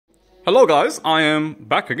Hello guys, I am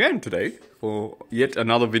back again today for yet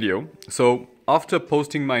another video. So after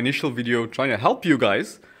posting my initial video trying to help you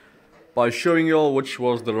guys by showing you all which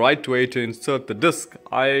was the right way to insert the disc,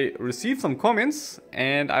 I received some comments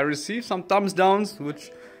and I received some thumbs downs,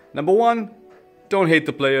 which number one, don't hate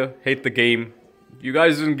the player, hate the game. You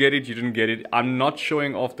guys didn't get it, you didn't get it. I'm not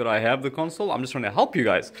showing off that I have the console, I'm just trying to help you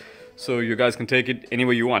guys. So you guys can take it any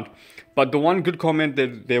way you want. But the one good comment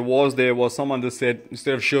that there was someone that said,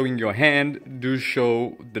 instead of showing your hand, do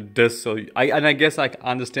show the disc. So I guess I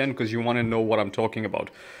understand because you want to know what I'm talking about.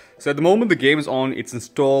 So at the moment the game is on, it's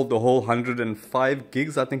installed, the whole 105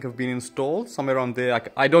 gigs I think have been installed, somewhere around there.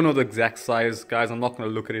 I don't know the exact size, guys, I'm not going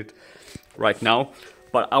to look at it right now.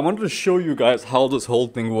 But I wanted to show you guys how this whole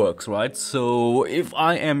thing works, right? So if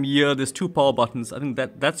I am here, there's two power buttons. I think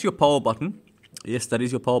that's your power button. Yes, that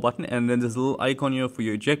is your power button, and then there's a little icon here for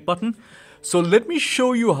your eject button. So let me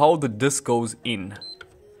show you how the disc goes in.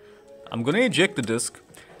 I'm gonna eject the disc,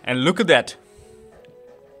 and look at that.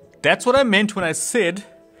 That's what I meant when I said,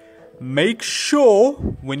 make sure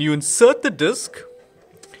when you insert the disc,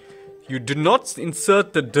 you do not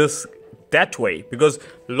insert the disc that way, because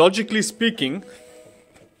logically speaking,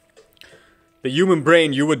 the human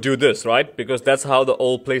brain, you would do this, right? Because that's how the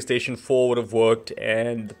old PlayStation 4 would have worked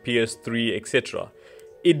and the PS3, etc.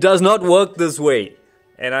 It does not work this way.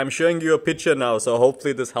 And I'm showing you a picture now, so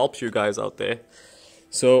hopefully this helps you guys out there.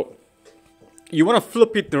 So, you want to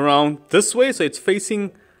flip it around this way, so it's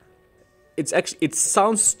facing... it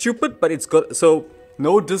sounds stupid, but it's got... So,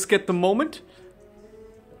 no disc at the moment,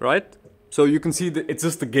 right? So you can see that it's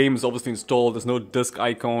just the game is obviously installed. There's no disc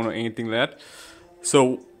icon or anything like that.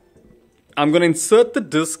 So... I'm going to insert the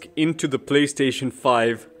disc into the PlayStation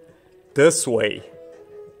 5 this way.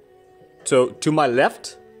 So, to my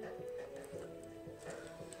left.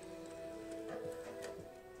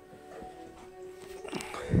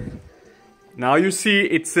 Now you see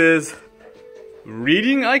it says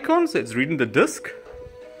reading icons, it's reading the disc.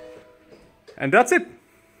 And that's it.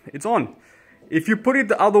 It's on. If you put it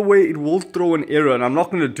the other way, it will throw an error, and I'm not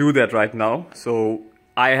going to do that right now. So...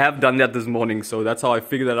 I have done that this morning, so that's how I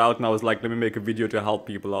figured that out, and I was like, let me make a video to help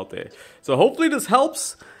people out there. So hopefully this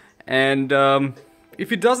helps, and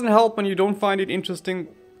if it doesn't help and you don't find it interesting,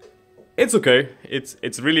 it's okay.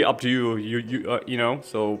 It's really up to you, you know,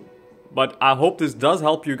 so... But I hope this does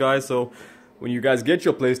help you guys, so when you guys get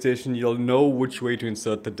your PlayStation, you'll know which way to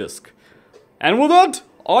insert the disc. And with that,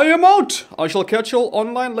 I am out! I shall catch you all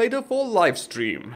online later for live stream.